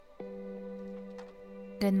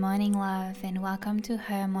Good morning, love, and welcome to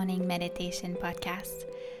her morning meditation podcast.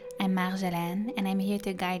 I'm Marjolaine, and I'm here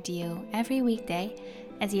to guide you every weekday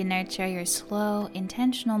as you nurture your slow,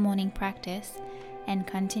 intentional morning practice and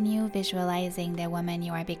continue visualizing the woman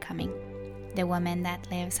you are becoming, the woman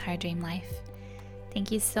that lives her dream life.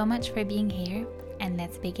 Thank you so much for being here, and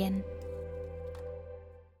let's begin.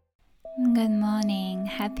 Good morning,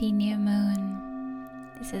 happy new moon.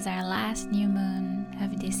 This is our last new moon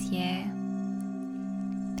of this year.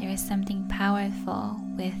 There is something powerful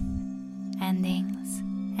with endings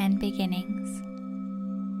and beginnings.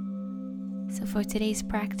 So for today's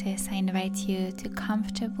practice, I invite you to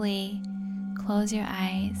comfortably close your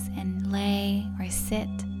eyes and lay or sit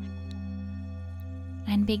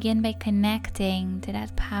and begin by connecting to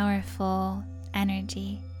that powerful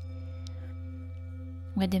energy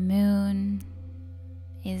where the moon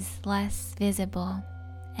is less visible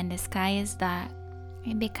and the sky is dark.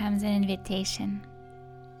 It becomes an invitation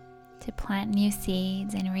to plant new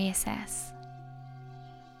seeds and reassess,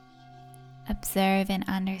 observe and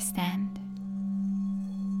understand,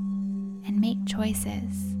 and make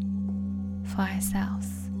choices for ourselves.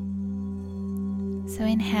 So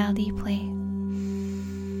inhale deeply,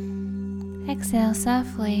 exhale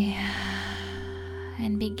softly,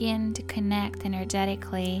 and begin to connect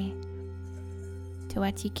energetically to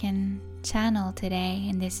what you can channel today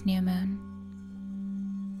in this new moon.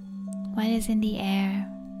 What is in the air?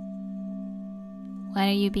 What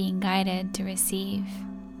are you being guided to receive?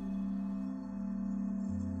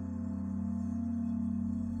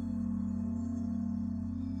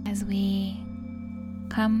 As we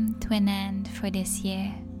come to an end for this year,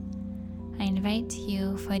 I invite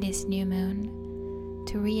you for this new moon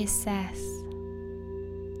to reassess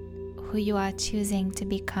who you are choosing to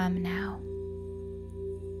become now.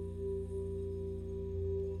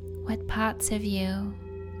 What parts of you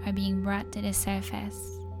are being brought to the surface?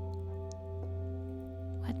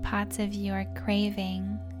 What parts of you are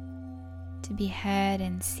craving to be heard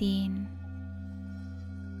and seen?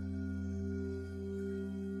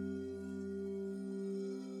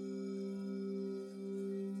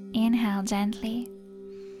 Inhale gently,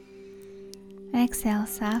 exhale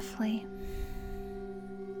softly.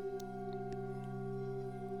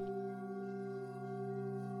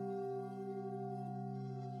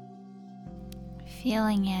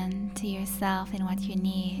 Feeling into yourself and what you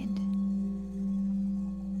need.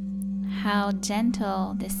 How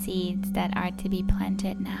gentle the seeds that are to be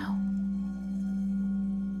planted now.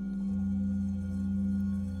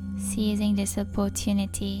 Seizing this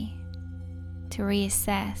opportunity to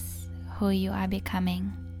reassess who you are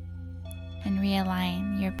becoming and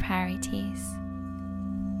realign your priorities.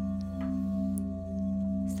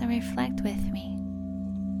 So reflect with me.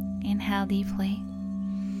 Inhale deeply.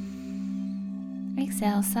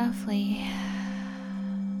 Exhale softly.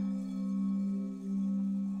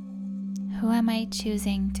 Who am I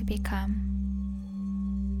choosing to become?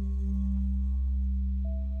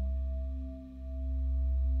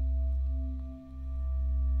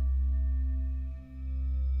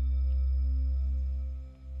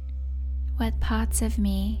 What parts of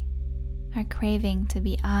me are craving to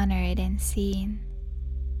be honored and seen?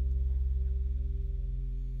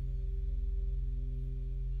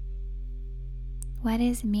 What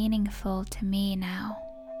is meaningful to me now,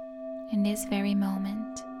 in this very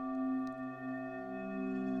moment?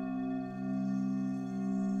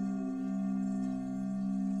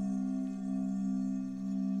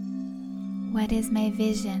 What is my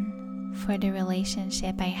vision for the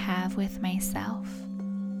relationship I have with myself?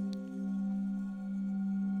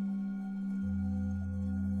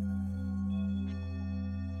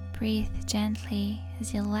 Breathe gently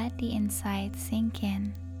as you let the insight sink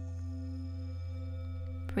in.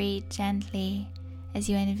 Breathe gently as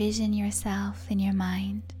you envision yourself in your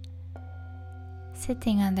mind,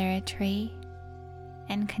 sitting under a tree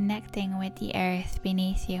and connecting with the earth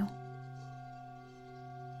beneath you.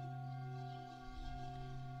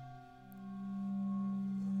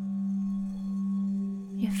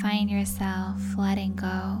 You find yourself letting go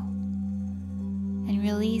and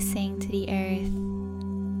releasing to the earth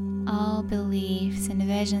all beliefs and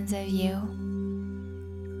versions of you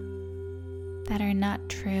that are not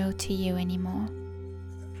true to you anymore.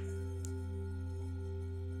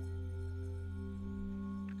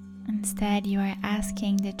 Instead, you are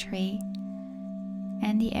asking the tree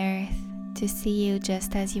and the earth to see you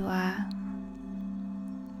just as you are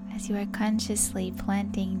consciously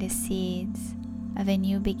planting the seeds of a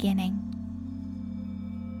new beginning,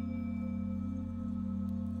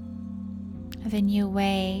 of a new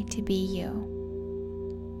way to be you,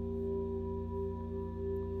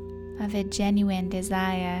 of a genuine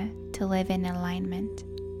desire to live in alignment.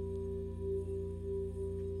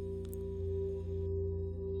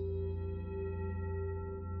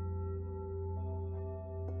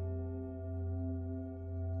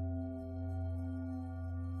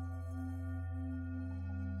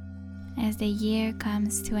 As the year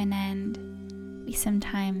comes to an end, we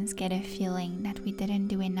sometimes get a feeling that we didn't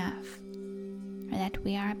do enough, or that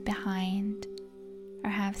we are behind, or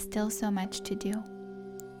have still so much to do.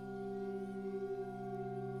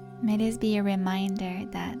 May this be a reminder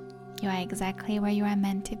that you are exactly where you are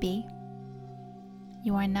meant to be.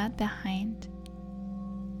 You are not behind,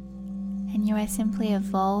 and you are simply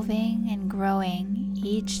evolving and growing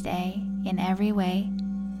each day in every way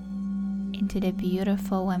into the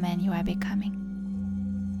beautiful woman you are becoming.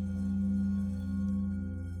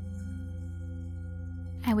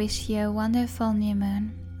 I wish you a wonderful new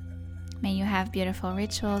moon. May you have beautiful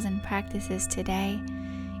rituals and practices today.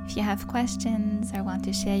 If you have questions or want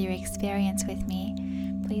to share your experience with me,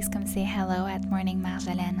 please come say hello at Morning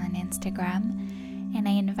Marjolaine on Instagram. And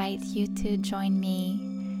I invite you to join me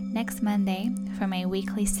next Monday for my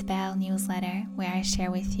weekly spell newsletter where I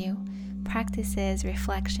share with you practices,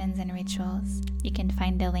 reflections, and rituals. You can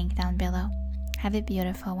find the link down below. Have a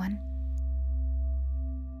beautiful one.